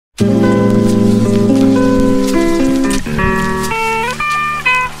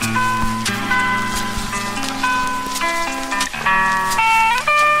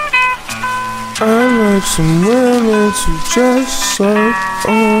I like some women to just suck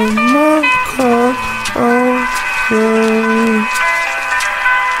on my cock, oh yeah.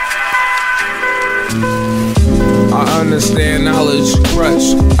 I understand knowledge,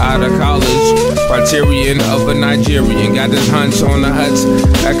 crutch, out of college, criterion of a Nigerian. Got this hunch on the huts,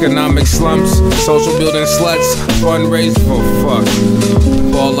 economic slumps, social building sluts, fundraise for fuck.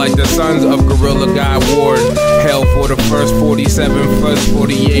 Fall like the sons of Gorilla Guy Ward. Hell for the first 47, first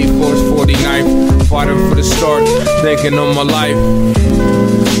 48, first 49th. Fighting for the start, thinking of my life.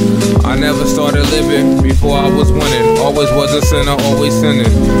 I never started living before I was winning. Always was a sinner, always sinning.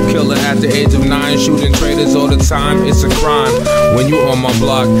 Killer at the age of 9, shooting traitors all the time. It's a crime when you on my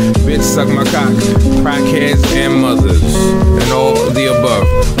block. Bitch, suck my cock. Crackheads and mothers, and all the above.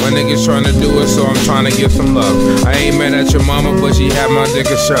 My niggas trying to do it, so I'm trying to give some love. I ain't mad at your mama, but she had my dick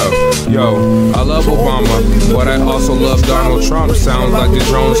a shove. Yo, I love Obama, but I also love Donald Trump. Sounds like the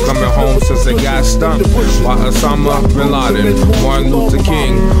drones coming home since they got stumped. While Osama bin Laden, Martin Luther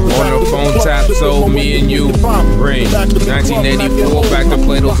King on the phone tap, so me and you bring 1984 back to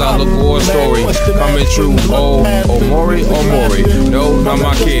Plato's Allegor story coming true. Oh, Mori, no, not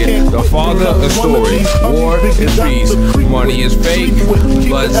my kid. The father of story. War is peace, money is fake,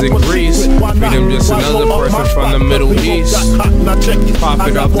 blood's in grease. Freedom just another person from the Middle East. Pop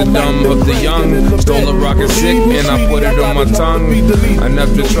it off the dumb of the young. Stole a rocket sick and I put it on my tongue.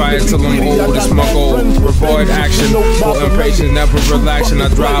 Enough to try it till I'm old. It's my goal. Avoid action, for impatience, never relaxing. I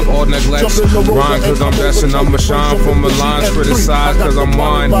drive all neglects. Rhyme cause I'm destined, I'ma shine from the lines. Criticize cause I'm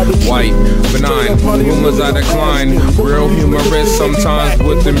wine. White, benign, rumors I decline. Real humorous sometimes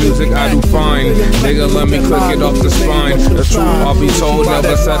with the music I do fine. Nigga, let me click it off the spine. The truth I'll be told,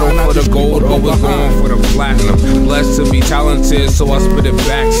 never settle for the gold, always going for the platinum. Blessed to be talented, so I spit it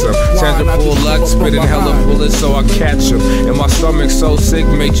back some. Chance to full luck, spitting hella bullets so I catch them. And my stomach so sick,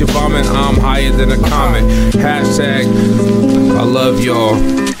 make you vomit. I'm higher than a comet. Hashtag, I love y'all.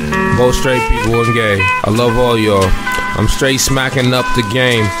 Both straight people and gay. I love all y'all. I'm straight smacking up the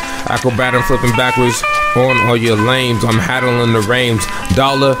game. Acrobat and flipping backwards on all your lames. I'm handling the reins.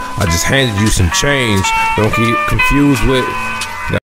 Dollar, I just handed you some change. Don't get confused with